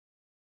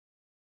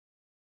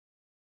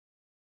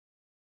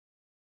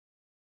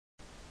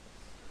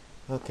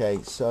Okay,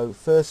 so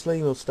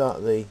firstly we'll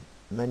start the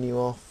menu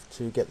off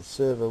to get the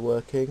server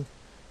working.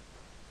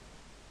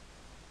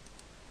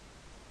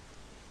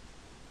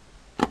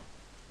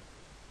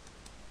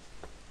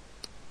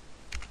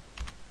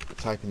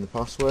 Type in the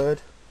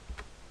password.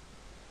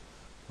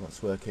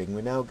 That's working.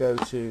 We now go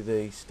to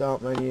the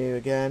start menu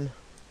again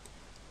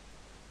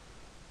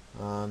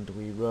and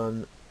we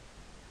run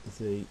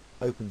the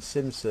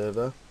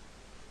Opensimserver.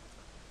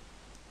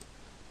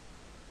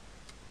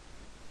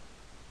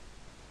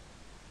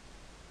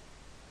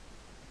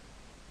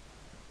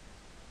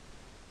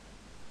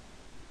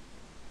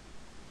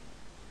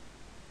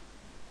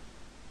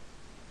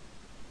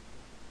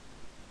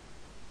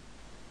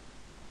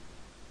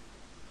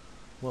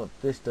 What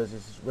this does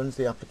is runs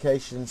the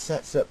application,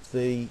 sets up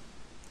the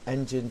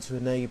engine to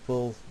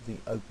enable the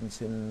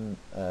OpenSim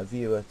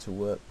Viewer to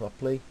work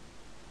properly.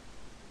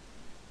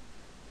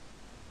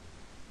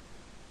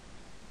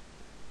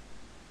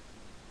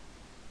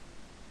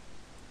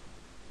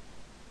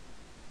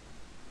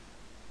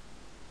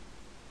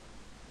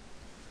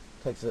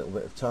 Takes a little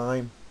bit of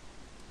time.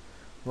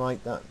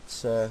 Right, that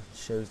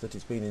shows that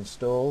it's been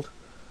installed.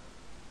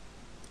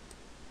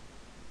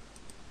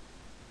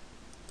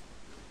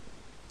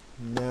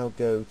 Now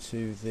go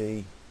to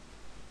the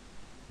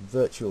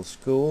virtual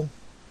school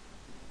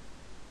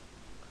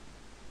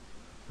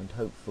and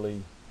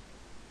hopefully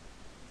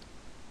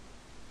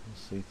we'll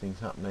see things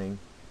happening.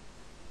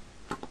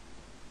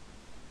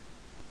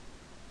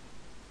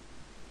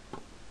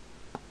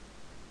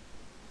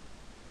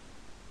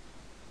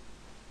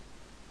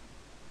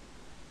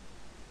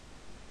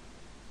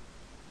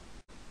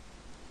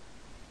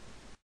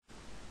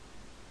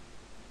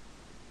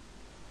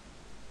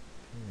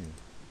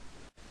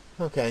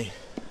 Okay,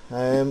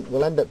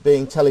 we'll end up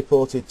being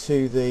teleported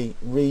to the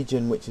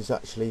region, which is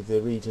actually the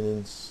region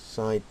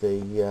inside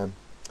the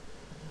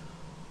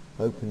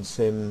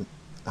OpenSim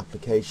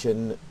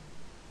application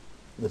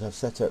that I've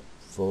set up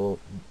for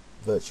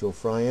virtual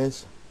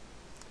fryers.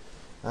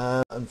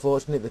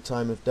 Unfortunately, the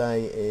time of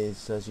day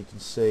is, as you can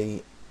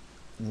see,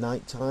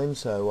 night time,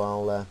 so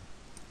I'll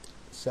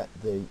set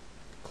the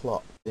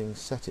clock and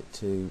set it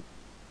to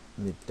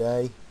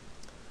midday.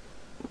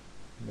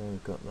 Now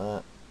we've got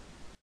that.